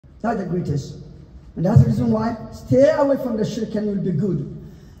That's the greatest. And that's the reason why stay away from the shirk and you'll be good.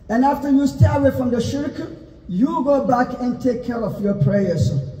 And after you stay away from the shirk, you go back and take care of your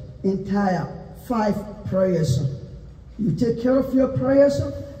prayers. Entire 5 prayers. You take care of your prayers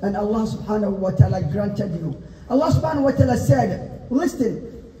and Allah subhanahu wa ta'ala granted you. Allah subhanahu wa ta'ala said,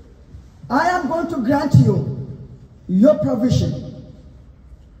 listen, I am going to grant you your provision.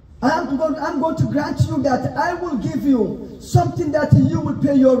 I'm going to grant you that I will give you something that you will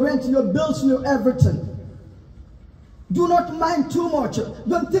pay your rent, your bills, your everything. Do not mind too much.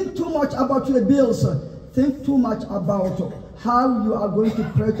 Don't think too much about your bills. Think too much about how you are going to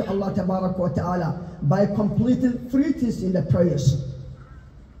pray to Allah wa ta'ala by completing 3 things in the prayers.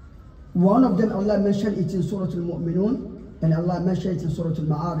 One of them Allah mentioned it in Surah Al-Mu'minun, and Allah mentioned it in Surah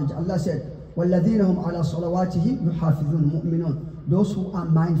Al-Ma'arij. Allah said, وَالَّذِينَ هُمْ عَلَى صَلَوَاتِهِ يُحَافِظُونَ مُؤْمِنُونَ. Those who are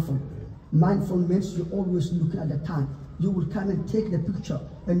mindful. Mindful means you're always looking at the time. You will come and take the picture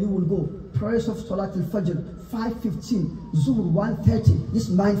and you will go. Prayers of Salat al-Fajr, 5:15, Zuhr 1:30. This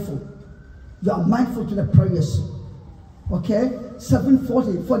mindful. You are mindful to the prayers. Okay?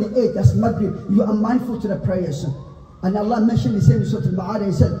 7:40, 48, that's Maghrib. You are mindful to the prayers. And Allah mentioned the same in Surah Al-Ma'arij.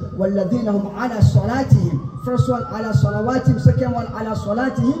 He said, وَالَّذِينَ هُمْ عَلَى صَلَاتِهِمْ. First one, عَلَى صَلَوَاتِهِمْ. Second one, عَلَى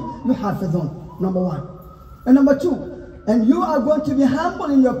صَلَاتِهِمْ يُحَافِظُونَ. Number 1. And number 2, and you are going to be humble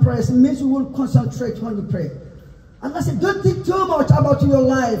in your prayers. It means you will concentrate when you pray. Allah said, don't think too much about your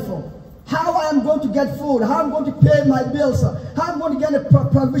life. How I am going to get food, how I'm going to pay my bills, how I'm going to get a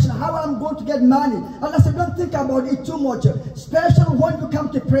provision, how I'm going to get money. Allah said, don't think about it too much, especially when you come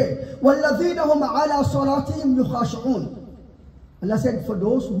to pray. وَالَّذِينَ هُمْ عَلَى صَلَاتِهِمْ يُخَاشِعُونَ. Allah said, for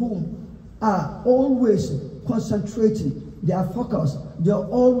those who are always concentrating, they are focused, they are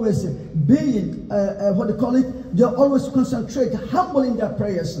always being, they are always concentrate, humble in their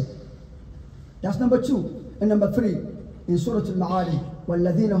prayers. That's number 2. And number 3, in Surah Al-Ma'arij,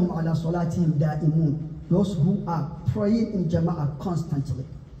 وَالَّذِينَ هُمْ عَلَى صَلَاتِهِمْ دَائِمُونَ. Those who are praying in Jama'ah constantly.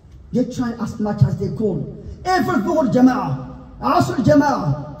 They try as much as they could. Every Dhuhr Jama'ah, Asr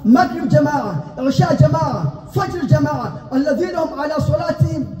Jama'ah, Maghrib Jama'ah, Isha Jama'ah, Fajr Jama'ah, وَالَّذِينَ هُمْ عَلَى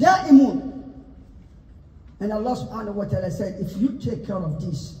صَلَاتِهِمْ دَائِمُونَ. And Allah subhanahu wa ta'ala said, if you take care of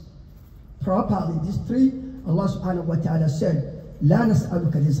this properly, these 3, Allah subhanahu wa ta'ala said, لَا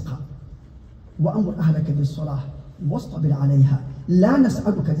نَسْأَلُكَ رِزْقًا وَأَمُرْ أَهْلَكَ بِالصَّلَاةِ وَاصْطَبِرْ عَلَيْهَا لَا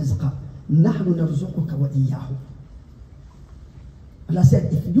نَسْأَلُكَ رِزْقًا نَحْنُ نَرْزُقُكَ وَإِيَّاهُ. Allah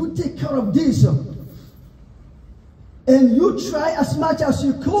said, if you take care of this, and you try as much as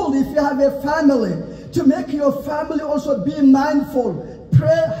you could, if you have a family, to make your family also be mindful,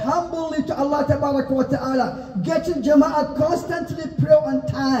 pray humbly to Allah wa ta'ala, get in Jama'ah, constantly pray on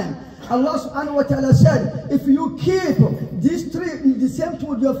time. Allah subhanahu wa ta'ala said, if you keep these 3 in the same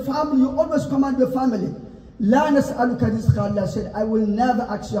to your family, you always command your family. La nas'aluka rizqa. Allah said, I will never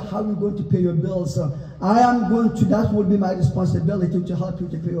ask you how you're going to pay your bills. I am going to, that will be my responsibility to help you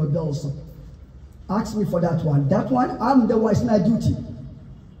to pay your bills. Ask me for that one. That one, I'm the one, it's my duty.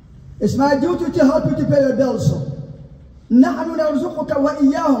 It's my duty to help you to pay your bills. نَحْنُ نَرْزُقُكَ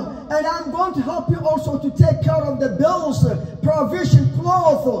وَإِيَّاهُمْ. And I'm going to help you also to take care of the bills, provision,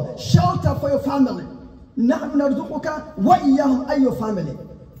 clothes, shelter for your family. نَحْنُ نَرْزُقُكَ وَإِيَّاهُمْ, and your family.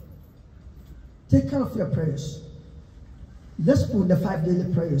 Take care of your prayers. Let's put the 5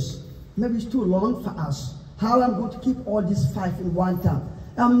 daily prayers. Maybe it's too long for us. How I'm going to keep all these 5 in one time?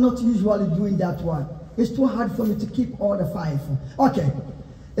 I'm not usually doing that one. It's too hard for me to keep all the 5. Okay.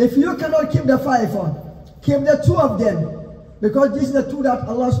 If you cannot keep the 5, keep the 2 of them. Because this is the 2 that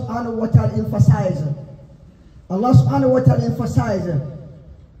Allah subhanahu wa ta'ala emphasized. Allah subhanahu wa ta'ala emphasized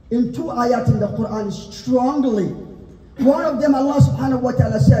in 2 ayat in the Quran strongly. One of them Allah subhanahu wa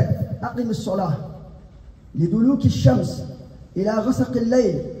ta'ala said, أقم الصلاة لدلوك الشمس إلى غسق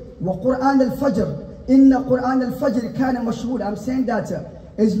الليل وقرآن الفجر إن قرآن الفجر كان مشهود. I'm saying that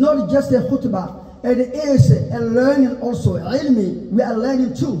it's not just a khutbah, it is a learning also. Ilmi, we are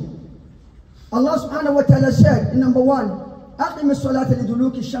learning too. Allah subhanahu wa ta'ala said in number 1, أقم الصلاة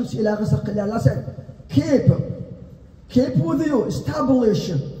لدلوك الشمس إلى غسق الليل. Allah said, keep with you,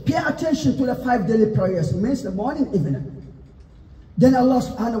 establish, pay attention to the 5 daily prayers. It means the morning, evening. Then Allah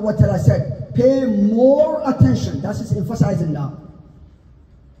subhanahu wa ta'ala said, pay more attention. That's his emphasizing now.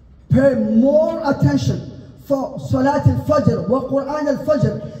 Pay more attention for Salat al-Fajr wa Quran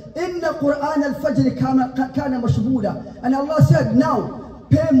al-Fajr. Inna Quran al-Fajr kana mashhuda. And Allah said, now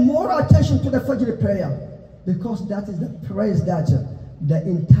pay more attention to the Fajr prayer. Because that is the praise that the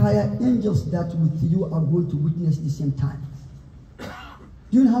entire angels that with you are going to witness at the same time. Do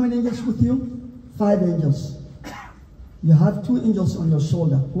you know how many angels with you? 5 angels. You have 2 angels on your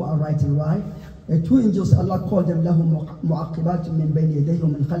shoulder who are right and right, Two angels, Allah called them لَهُمْ مُعَقِّبَاتٌ مِّن بَيْنِ يَدَيْهِ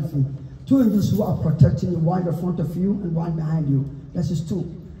وَمِنْ خَلْفِهِ. Two angels who are protecting you, one in front of you and one behind you. That is two.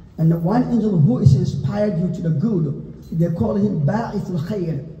 And the one angel who is inspired you to the good, they call him Ba'ithul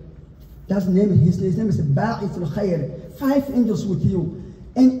Khair. That's the name. His name is Ba'ithul Khair. 5 angels with you.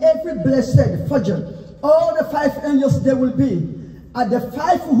 And every blessed Fajr, all the 5 angels there will be are the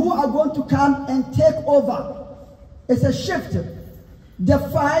 5 who are going to come and take over. It's a shift. The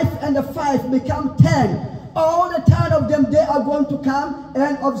 5 and the 5 become 10. All the 10 of them, they are going to come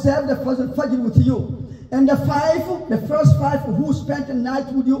and observe the Fajr with you. And the 5, the first 5 who spent the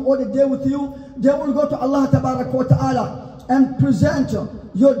night with you or the day with you, they will go to Allah Ta'ala and present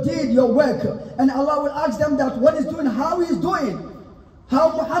your deed, your work. And Allah will ask them that what is doing, how he is doing.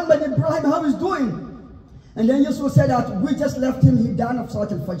 How Muhammad Ibrahim, how he's doing. And then Yusuf will say that we just left him, he done of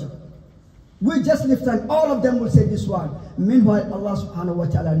Salat al-Fajr. We just left him. All of them will say this one. Meanwhile, Allah subhanahu wa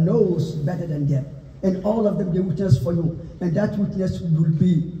ta'ala knows better than them. And all of them, they witness for you. And that witness will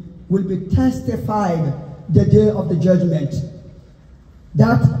be testified the day of the judgment.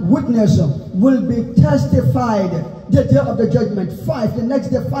 That witness will be testified the day of the judgment. 5, the next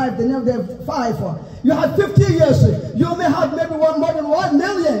day 5, the next day 5. You have 50 years. You may have maybe more than 1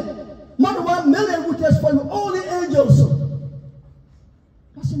 million. More than 1 million witnesses for you. All the angels.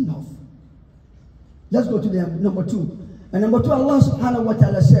 That's enough. Let's go to the number 2. And number 2, Allah subhanahu wa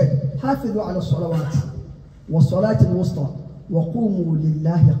ta'ala said, حافظوا على الصلوات والصلاة الوسطى وقوموا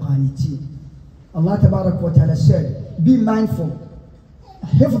لله قانتين. Allah tabarak wa ta'ala said, be mindful.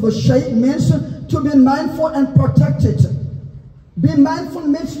 Hifdh al-shay means to be mindful and protect it. Be mindful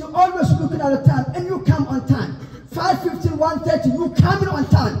means you always looking at a time and you come on time. 5:15, 1:30, you coming on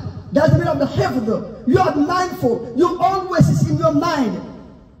time. That's the meaning of the hifdh. You are mindful. You always is in your mind.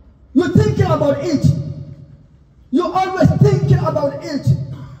 You're thinking about it. You're always thinking about it.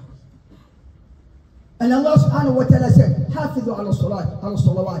 And Allah subhanahu wa ta'ala said, Hafidhu ala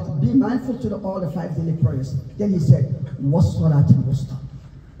salawat. Be mindful to all the 5 daily prayers. Then he said, was-salat al-wusta.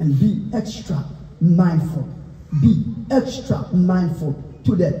 And be extra mindful. Be extra mindful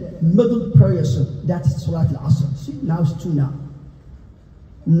to the middle prayers. That is Salat al-Asr. See, now it's 2 now.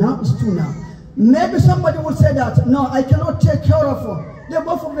 Now it's 2 now. Maybe somebody will say that, no, I cannot take care of the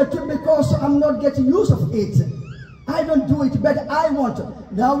both of the 2 because I'm not getting use of it. I don't do it, but I want.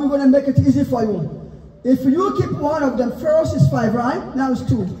 Now we're going to make it easy for you. If you keep one of them, first is 5, right? Now it's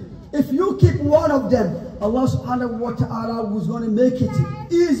 2. If you keep one of them, Allah subhanahu wa ta'ala was going to make it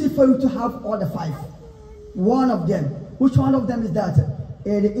easy for you to have all the 5. One of them. Which one of them is that?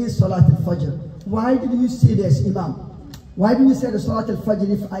 It is Salat al-Fajr. Why did you say this, Imam? Why do you say the Salat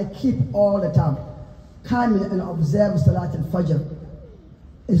al-Fajr if I keep all the time? Come and observe Salat al-Fajr.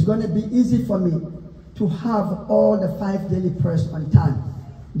 It's going to be easy for me to have all the 5 daily prayers on time.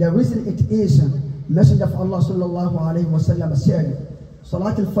 The reason it is, Messenger of Allah sallallahu alayhi wa sallam said,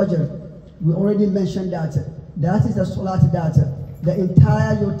 Salat al-Fajr, we already mentioned that. That is the Salat that the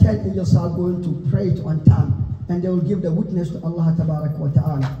entire your 10 angels are going to pray it on time. And they will give the witness to Allah tabarak wa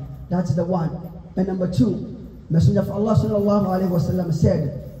ta'ala. That's the one. And number 2, Messenger of Allah sallallahu alayhi wa sallam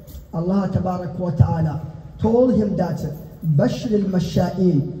said, Allah tabarak wa ta'ala told him that, Bashir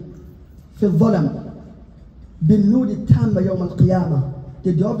al-Masha'in fi al-Dhalam bin-Nuri Tamma yawm al-Qiyamah.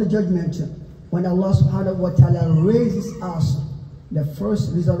 The day of the judgment, when Allah subhanahu wa ta'ala raises us, the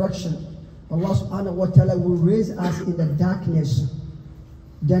first resurrection, Allah subhanahu wa ta'ala will raise us in the darkness.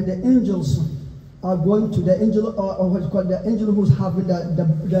 Then the angels are going to the angel, or what's called the angel who's having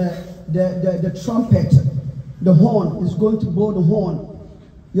the trumpet, the horn, is going to blow the horn.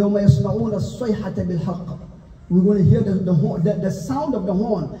 يَوْمَ يَسْمَعُونَ الصَّيْحَةَ بِالْحَقِّ. We're going to hear the sound of the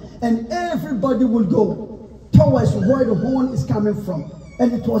horn, and everybody will go towards where the horn is coming from.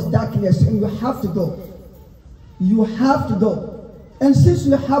 And it was darkness, and you have to go. You have to go. And since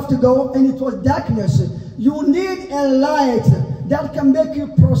you have to go, and it was darkness, you need a light that can make you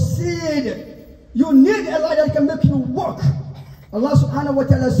proceed. You need a light that can make you walk. Allah subhanahu wa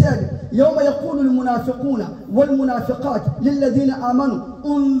ta'ala said, يَوْمَ يَقُولُ الْمُنَافِقُونَ وَالْمُنَافِقَاتِ لِلَّذِينَ آمَنُوا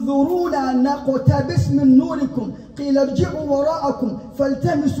انظُرُونَا نَقْتَبِسْ مِنْ نُورِكُمْ قِيلَ ارْجِعُوا وَرَاءَكُمْ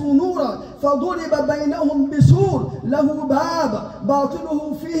فَالْتَمِسُوا نُورًا فَضُرِبَ بَيْنَهُمْ بِسُورٍ لَهُ بَابٌ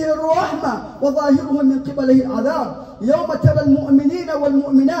بَاطِنُهُ فِيهِ الرَّحْمَةُ وَظَاهِرُهُ مِنْ قِبَلِهِ الْعَذَابُ يَوْمَ تَرَى الْمُؤْمِنِينَ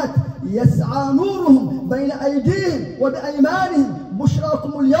وَالْمُؤْمِنَاتِ يَسْعَى نُورُهُمْ بَيْنَ أَيْدِيهِمْ وَبِأَيْمَانِهِمْ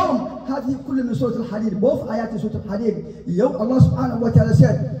بُشْرَاكُمُ الْيَوْمَ. هذه كل من سورة الحديد. Both ayat in Surah Al-Hadid. Allah subhanahu wa ta'ala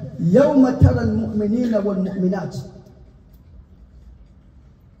said, يَوْمَ تَرَى الْمُؤْمِنِينَ وَالْمُؤْمِنَاتِ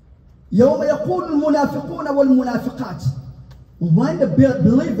يَوْمَ يَقُولُ الْمُنَافِقُونَ وَالْمُنَافِقَاتِ. When the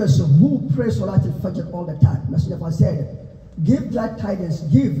believers who pray Salat al-Fajr all the time, Masjid said, give glad tidings,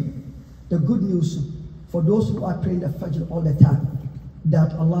 give the good news for those who are praying the Fajr all the time,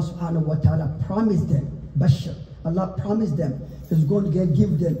 that Allah subhanahu wa ta'ala promised them, Bashar, Allah promised them, is going to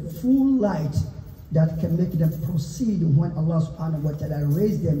give them full light that can make them proceed when Allah subhanahu wa ta'ala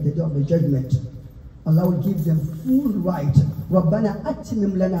raise them the day of the judgment. Allah will give them full right. Rabbana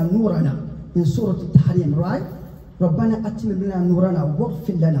atmim lana nurana in Surah Al-Tahrim, right? Rabbana atmim lana nurana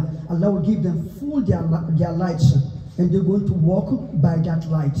waghfir lana. Allah will give them full their lights, and they're going to walk by that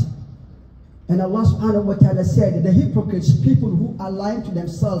light. And Allah subhanahu wa ta'ala said, the hypocrites, people who are lying to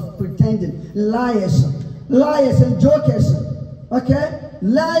themselves, pretending, liars and jokers, okay?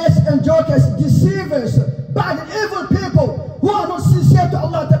 Liars and jokers, deceivers, bad, evil people who are not sincere to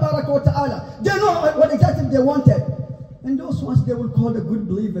Allah ta'ala. They know what exactly they wanted. And those ones they will call the good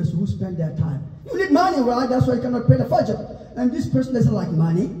believers who spend their time. You need money, right? That's why you cannot pay the Fajr. And this person doesn't like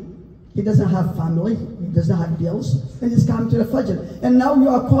money. He doesn't have family. He doesn't have bills. And he's coming to the Fajr. And now you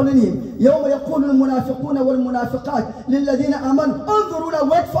are calling him. يَوْمَ يَقُولُ الْمُنَافِقُونَ وَالْمُنَافِقَاتِ لِلَّذِينَ آمَنُوا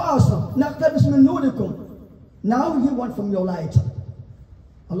انظُرُونَا wait for us. نَقْتَبِسْ مِنْ نُورِكُمْ. Now he wants from your light.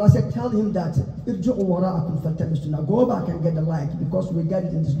 Allah said, tell him that ارجعوا وراءكم فالتمسونا. Go back and get the light, because we get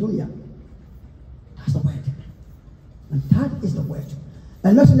it in this dunya. That's the word. And that is the word.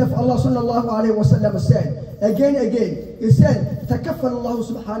 And Messenger of Allah sallallahu alayhi wa sallam said, again, he said, تَكَفَّلَ اللَّهُ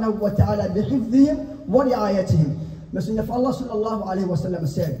سُبْحَانَهُ وَتَعَالَى بِحِفْظِهِمْ وَرِعَايَتِهِمْ. Messenger of Allah sallallahu alayhi wa sallam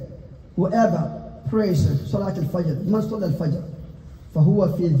said, whoever prays Salat al-Fajr, man Salat al-Fajr,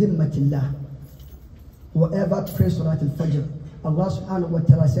 فَهُوَ فِي ذِمَّةِ اللَّهِ. Whoever prays Salat al-Fajr, Allah subhanahu wa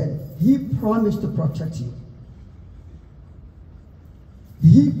ta'ala said, He promised to protect you.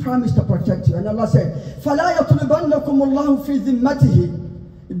 He promised to protect you. And Allah said, فَلَا يَطْلِبَنَّكُمُ اللَّهُ فِي ذِمَّتِهِ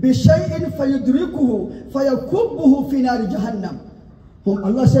بِشَيْءٍ فَيُدْرِكُهُ فَيَكُبُّهُ فِي نَارِ جَهَنَّمٍ.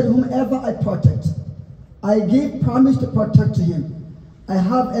 Allah said, whomever I protect, I give promise to protect him. I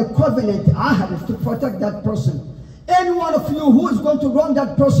have a covenant, ahad, to protect that person. Any one of you who is going to wrong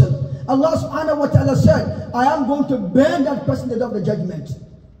that person, Allah subhanahu wa ta'ala said, I am going to burn that person the day of the judgment.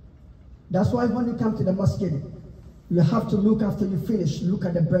 That's why when you come to the masjid, you have to look after you finish, look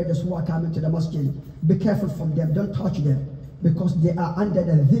at the brothers who are coming to the masjid. Be careful from them, don't touch them, because they are under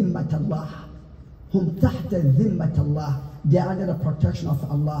the dhimmat Allah. Hum tahta dhimmat Allah. They are under the protection of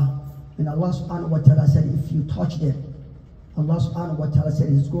Allah. And Allah subhanahu wa ta'ala said, if you touch them, Allah subhanahu wa ta'ala said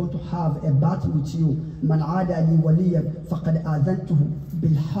He's going to have a battle with you. Man aada li waliyan faqad adhantuhu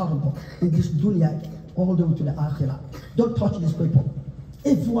bil harb. In this dunya all the way to the akhirah. Don't touch these people.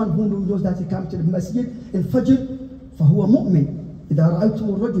 Everyone who knows that he comes to the masjid in Fajr, فهو مؤمن. إذا رأيتم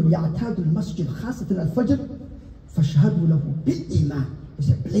الرجل يعتاد المسجد خاصة الفجر فاشهدوا له بالإيمان. He's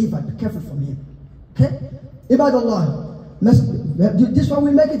a believer, be careful from him. Okay? Ibad Allah. This one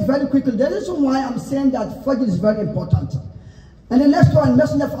we make it very quickly. The reason why I'm saying that Fajr is very important. And the next one,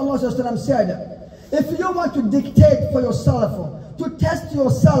 Messenger of Allah said, if you want to dictate for yourself, to test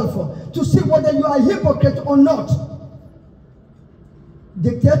yourself, to see whether you are a hypocrite or not,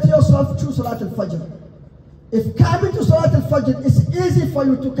 dictate to yourself through Salat al-Fajr. If coming to Salat al-Fajr is easy for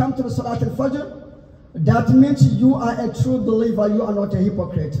you to come to the Salat al-Fajr, that means you are a true believer, you are not a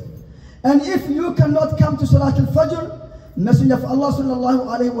hypocrite. And if you cannot come to Salat al-Fajr, Messenger of Allah sallallahu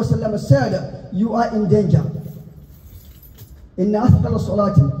alayhi wa sallam said, you are in danger. إن أثقل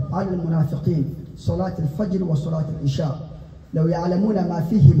صلاة على المنافقين صلاة الفجر وصلاة العشاء لو يعلمون ما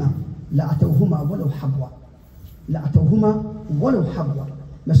فيهما لأتوهما ولو حبوا لأتوهما ولو حبوا.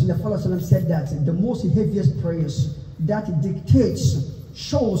 Messenger of Allah said that the most heaviest prayers that dictates,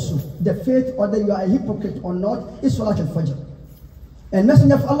 shows the faith whether you are a hypocrite or not is Salat al-Fajr. And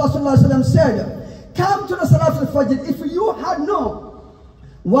Messenger of Allah said, come to the Salat al-Fajr if you had known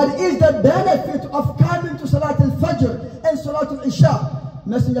what is the benefit of coming to Salat al-Fajr and Salat al-Isha.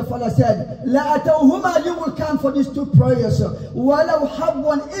 Messenger of Allah said, لَأَتَوْهُمَا, you will come for these two prayers. وَلَوْ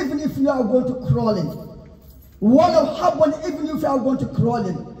حَبْوًا, even if you are going to crawl in. وَلَوْ حَبْوًا, even if you are going to crawl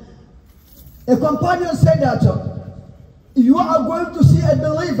in. A companion said that you are going to see a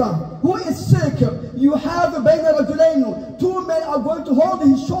believer who is sick. You have بَيْنَ رَجُلَيْنِ, two men are going to hold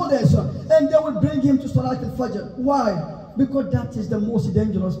his shoulders and they will bring him to Salat al-Fajr. Why? Because that is the most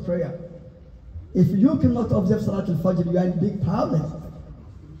dangerous prayer. If you cannot observe Salat al-Fajr, you are in big problem.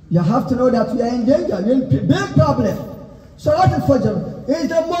 You have to know that you are in danger, you are in big problem. Salat al-Fajr is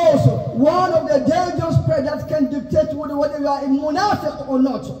the most, one of the dangerous prayers that can dictate whether you are a munafiq or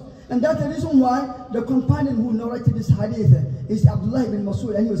not. And that's the reason why the companion who narrated this hadith is Abdullah ibn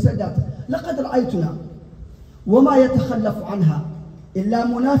Mas'ud, and he said that لَقَدْ رَأَيْتُنَا وَمَا يَتَخَلَّفُ عَنْهَا إِلَّا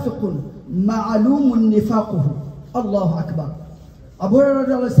مُنَافِقٌ مَعْلُومٌ نِفَاقُهُ. Allahu Akbar. Abu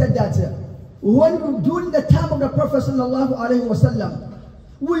Hurairah said that during the time of the Prophet sallallahu alaihi wasallam,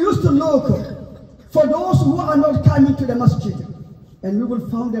 We used to look for those who are not coming to the masjid, and we will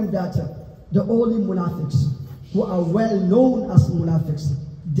find them that the only munafiqs, who are well known as munafiqs,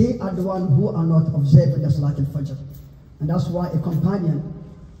 they are the ones who are not observing the Salat al-Fajr. And that's why a companion,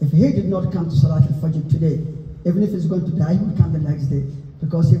 if he did not come to Salat al-Fajr today, even if he's going to die, he will come the next day.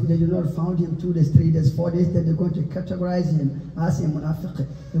 Because if they do not find him 2 days, 3 days, 4 days, then they're going to categorize him as a munafiq.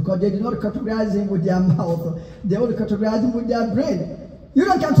 Because they did not categorize him with their mouth, they only categorize him with their brain. You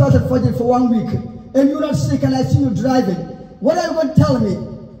don't come to Salat al-Fajr for 1 week, and you're not sick, and I see you driving. What are you going to tell me?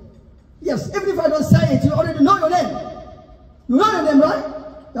 Yes, even if I don't say it, you already know your name. You know your name, right?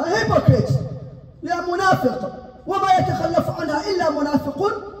 You're a hypocrite. You're a munafiq. وَمَا يَتَخَلَّفُ عَنْهَا إِلَّا مُنَافِقٌ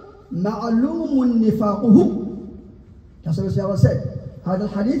مَعْلُومٌ نِفَاقُهُ. That's what Yahya said. هذا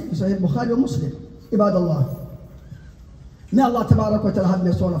الحديث في صحيح البخاري ومسلم. عباد الله. May Allah تبارك وتعالى have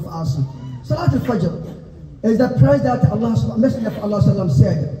mercy on us. Salat al-Fajr is the prayer that Messenger of Allah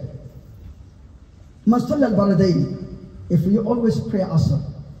said, Man صلى البردين. If you always pray Asr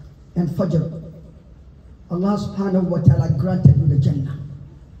and Fajr, Allah subhanahu wa ta'ala granted you the Jannah.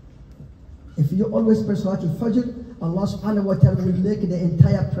 If you always pray Salat al-Fajr, Allah subhanahu wa ta'ala will make the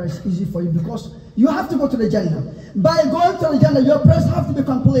entire prayers easy for you, because you have to go to the Jannah. By going to the Jannah, your prayers have to be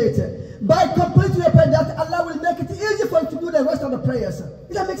completed. By completing your prayer, that Allah will make it easy for you to do the rest of the prayers.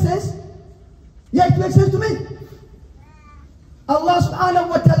 Does that make sense? Yeah, it makes sense to me. Allah subhanahu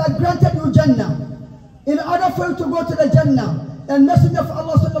wa ta'ala granted you Jannah. In order for you to go to the Jannah, and Messenger of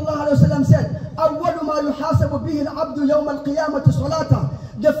Allah sallallahu alayhi wa sallam said, أَوَّلُ مَا يُحَاسَبُ بِهِ الْعَبْدُ يَوْمَ الْقِيَامَةِ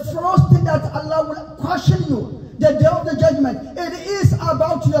صَلَاةً. The first thing that Allah will question you the day of the judgment, it is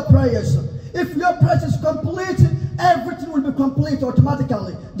about your prayers. If your prayers is complete, everything will be complete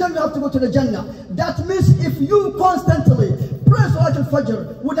automatically. Then you have to go to the Jannah. That means if you constantly pray Salat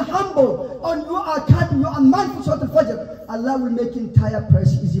al-Fajr with humble, and you are kind, you are mindful Salat al-Fajr, Allah will make entire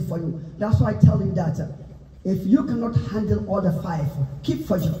prayers easy for you. That's why I tell you that if you cannot handle all the 5, keep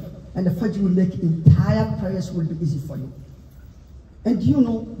Fajr, and the Fajr will make entire prayers will be easy for you. And do you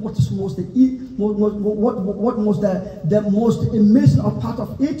know what is the most amazing part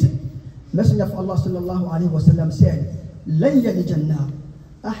of it? Messenger of Allah sallallahu alaihi wasallam said, لَنْ يَلِجَ النَّارَ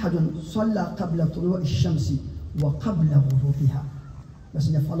أَحَدٌ صَلَّى قَبْلَ طُلُوعِ الشَّمْسِ وَقَبْلَ غُرُوبِهَا.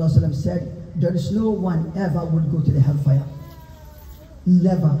 Messenger of Allah sallallahu said, there is no one ever would go to the hellfire.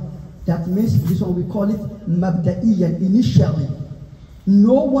 Never. That means this is what we call it mabda'iyan, initially.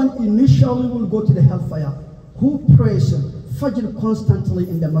 No one initially will go to the hellfire who prays Fajr constantly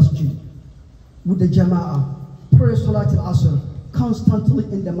in the Masjid with the Jama'ah, pray Salat al-Asr constantly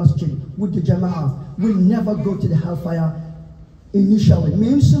in the Masjid with the Jama'ah, will never go to the hellfire initially.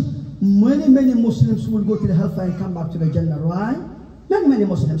 Means many Muslims will go to the hellfire and come back to the Jannah, right? Many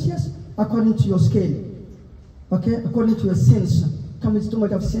Muslims, yes, according to your scale. Okay, according to your sins. Come with too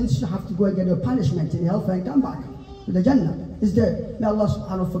much of sins, you have to go and get your punishment in the hellfire and come back to the Jannah. Is there? May Allah subhanahu wa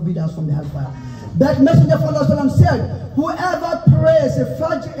ta'ala forbid us from the hellfire. That Messenger of Allah said, whoever prays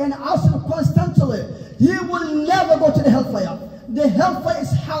Fajr and Asr constantly, he will never go to the hellfire. The hellfire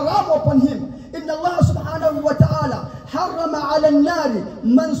is haram upon him. Inna Allah subhanahu wa ta'ala harrama ala al-nari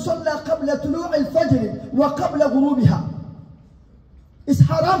man salla qabla tulu' al-fajr wa qabla ghurubiha. It's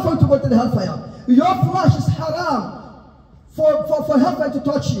haram for you to go to the hellfire. Your flesh is haram for hellfire to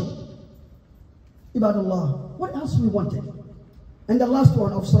touch you. Ibadallah, what else we wanted? And the last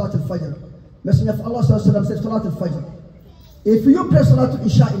one of Salat al-Fajr. Messenger of Allah said Salat al-Fajr. If you pray Salat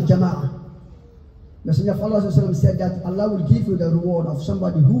al-Isha in Jama'ah, Messenger of Allah said that Allah will give you the reward of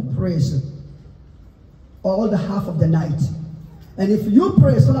somebody who prays all the half of the night. And if you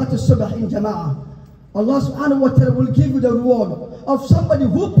pray Salat al-Subh in Jama'ah, Allah subhanahu wa ta'ala will give you the reward of somebody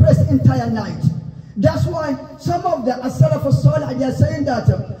who prays the entire night. That's why some of the As-Salaf al-Salih, they are saying that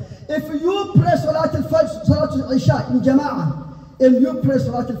if you pray Salat al-Fajr, Salat al-Isha in Jama'ah, and you pray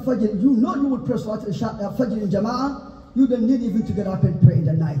Salat al-Fajr, you know you will pray Salat al-Fajr in Jama'ah, you don't need even to get up and pray in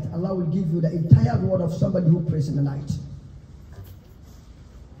the night. Allah will give you the entire reward of somebody who prays in the night.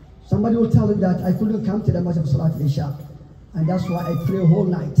 Somebody will tell you that I couldn't come to the Masjid of Salat al-Isha, and that's why I pray whole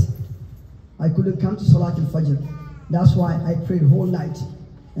night. I couldn't come to Salat al-Fajr, that's why I prayed whole night.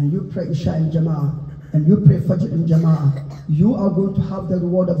 And you pray Isha in Jama'ah, and you pray Fajr in Jama'ah, you are going to have the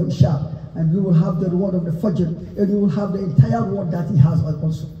reward of Isha, and you will have the reward of the Fajr, and you will have the entire reward that he has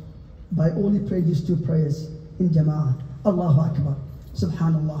also, by only praying these 2 prayers in Jama'ah. Allahu Akbar.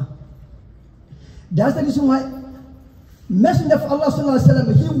 Subhanallah. That's the reason why Messenger of Allah sallallahu alaihi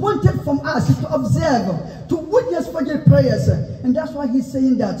wasallam, he wanted from us to observe, to witness Fajr prayers. And that's why he's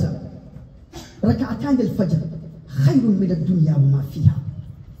saying that Raka'atan al-Fajr khayrun min ad-dunya wa ma fiha.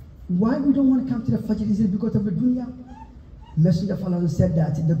 Why we don't want to come to the Fajr? Is it because of the dunya? Messenger of Allah said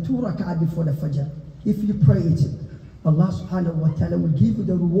that the 2 rak'ah before the Fajr, if you pray it, Allah subhanahu wa ta'ala will give you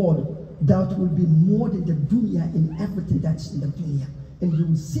the reward that will be more than the dunya and everything that's in the dunya. And you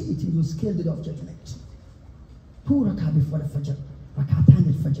will see it in your scale day of judgment. 2 rak'ah before the Fajr, rak'atan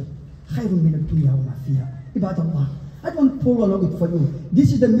al-Fajr, khairun min al-dunya wa ma fiha. Ibadallah, I don't pull along it for you.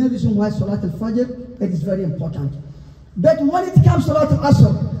 This is the main reason why Salat al-Fajr, it is very important. But when it comes to Salat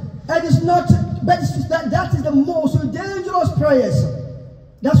al-Asr, it is not, that is the most dangerous prayers.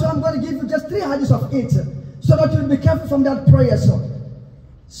 That's why I'm going to give you just 3 hadiths of it, so that you'll be careful from that prayer.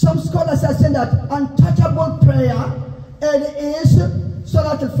 Some scholars are saying that untouchable prayer, it is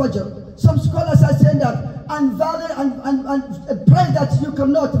Salat al-Fajr. Some scholars are saying that a prayer that you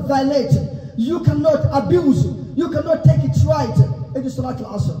cannot violate, you cannot abuse, you cannot take it right, it is Salat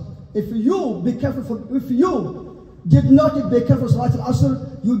al-Asr. If you be careful, if you did not be careful Salat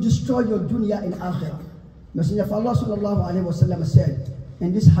al-Asr, you destroy your dunya in akhirah. Messenger of Allah sallallahu alayhi wa sallam said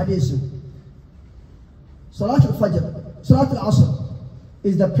in this hadith, Salat al-Fajr, Salat al-Asr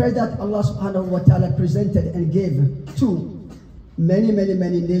is the prayer that Allah subhanahu wa ta'ala presented and gave to many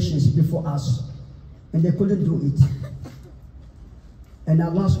nations before us, and they couldn't do it. And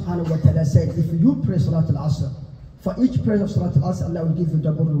Allah subhanahu wa ta'ala said, if you pray Salat al-Asr, for each prayer of Salat al-Asr, Allah will give you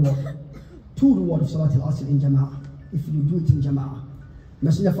double reward. 2 rewards of Salat al-Asr in Jama'ah, if you do it in Jama'ah.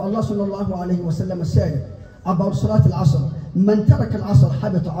 Messenger of Allah sallallahu alayhi wa sallam said about Salat al-Asr, Man taraka al-Asr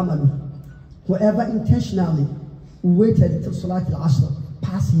habita amalu. Whoever intentionally waited till Salat al-Asr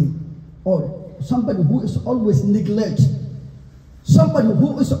pass him, or somebody who is always neglect, somebody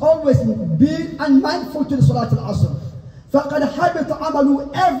who is always being unmindful to the Salat al-Asr, فَقَدْ حَبِطَ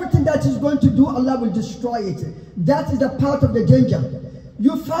عَمَلُهُ, everything that he's going to do, Allah will destroy it. That is the part of the danger.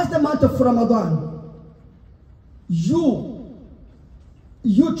 You fast the month of Ramadan, you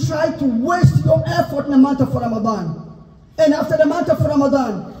try to waste your effort in the month of Ramadan, and after the month of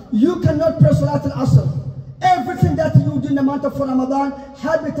Ramadan, you cannot pray Salat al-Asr. Everything that you do in the month of Ramadan,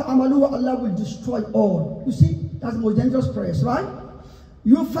 habita amaluhu, Allah will destroy all. You see, that's the most dangerous prayers, right?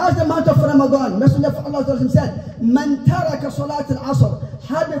 You fast the month of Ramadan. Messenger of Allah said, Man taraka Salat al-Asr,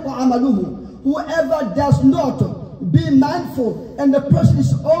 habita amaluhu. Whoever does not be mindful, and the person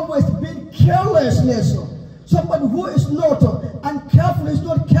is always being carelessness. Somebody who is not uncareful, is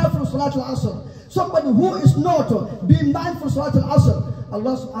not careful of Salat al-Asr. Somebody who is not being mindful of Salat al-Asr,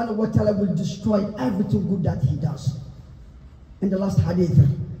 Allah subhanahu wa ta'ala will destroy everything good that he does. In the last hadith,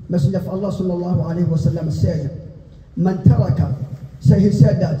 Messenger of Allah sallallahu alayhi wa sallam said, Man taraka, so he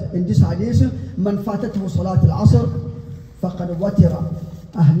said that in this hadith, Man fatatahu Salat al-Asr, faqad watira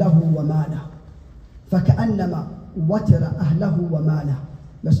ahlahu wa malah. Faka'annama watira ahlahu wa malah.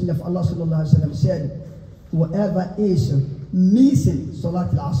 Messenger of Allah sallallahu alayhi wa sallam said, whoever is missing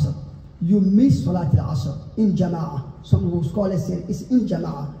Salat al-Asr, you miss Salat al-Asr in Jama'ah. Some scholars say it's in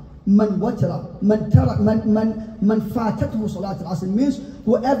Jama'ah. Man watara, man fatatuhu Salat al-Asr means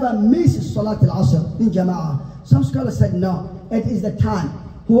whoever misses Salat al-Asr in Jama'ah. Some scholars said no, it is the time.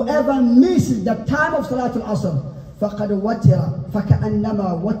 Whoever misses the time of Salat al-Asr, فَقَدْ وَتِرَ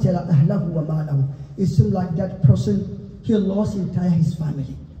فَكَأَنَّمَا وَتِرَ أَهْلَهُ وَمَالَهُ. It seems like that person, he lost entire his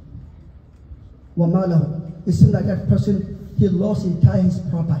family. وَمَالَهُ. It seems like that person, he lost entire his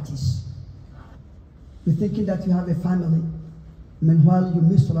properties. You're thinking that you have a family. Meanwhile, you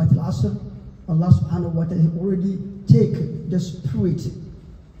miss Salat al-Asr. Allah subhanahu wa ta'ala already take the spirit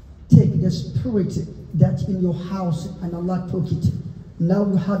that's in your house, and Allah took it. Now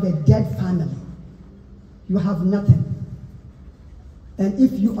you have a dead family. You have nothing. And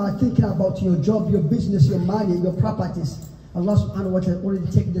if you are thinking about your job, your business, your money, your properties, Allah subhanahu wa ta'ala already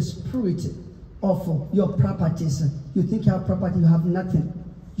take the spirit of your properties. You think you have property, you have nothing.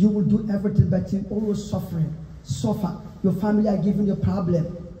 You will do everything, but you always suffer. Your family are giving you a problem.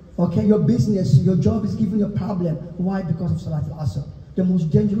 Okay, your business, your job is giving you a problem. Why? Because of Salat al-Asr. The most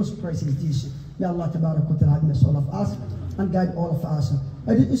dangerous prayer is this. May Allah tabarak wa ta'ala bless all of us and guide all of us.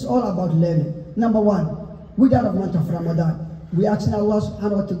 And it's all about learning. Number one, without a month of Ramadan, we asking Allah subhanahu wa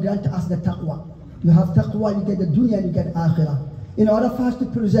ta'ala to grant us the taqwa. You have taqwa, you get the dunya and you get akhirah. In order for us to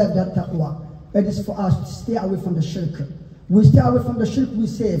preserve that taqwa, it is for us to stay away from the shirk. We stay away from the shirk, we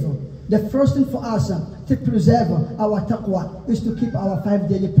save. The first thing for us to preserve our taqwa is to keep our 5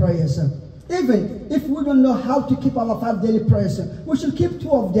 daily prayers. Even if we don't know how to keep our 5 daily prayers, we should keep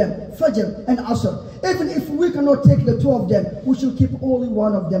 2 of them, Fajr and Asr. Even if we cannot take the 2 of them, we should keep only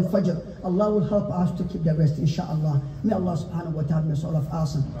 1 of them, Fajr. Allah will help us to keep the rest, inshallah. May Allah subhanahu wa ta'ala bless all of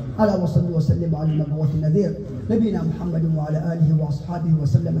us. Ala wa sallu wa sallim ala nabawati nadir. Nabina Muhammadin wa ala alihi wa ashabihi wa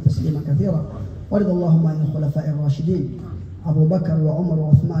sallam taslima kathira. Wa ridallahu ma'an khulafa'ir rashidin. Abu Bakr wa Umar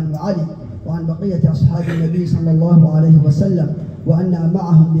wa Uthman wa Ali. وعن بقية أصحاب النبي صلى الله عليه وسلم، وأنا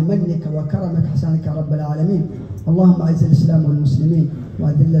معهم بمنك وكرمك حسنك يا رب العالمين. اللهم أعز الإسلام والمسلمين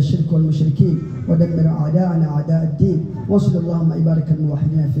وأذل الشرك والمشركين ودمر أعداءنا أعداء الدين، وانصر اللهم عبادك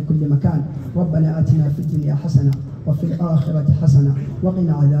الموحدين في كل مكان. ربنا آتنا في الدنيا حسنة وفي الآخرة حسنة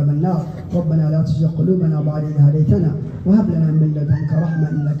وقنا عذاب النار. ربنا لا تزغ قلوبنا بعد إذ هديتنا وهب لنا من لدنك رحمة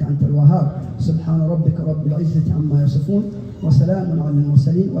إنك أنت الوهاب. سبحان ربك رب العزة عما يصفون وسلام على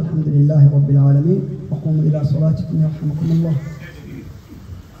المرسلين والحمد لله رب العالمين. وقوموا إلى صلاتكم يرحمكم الله.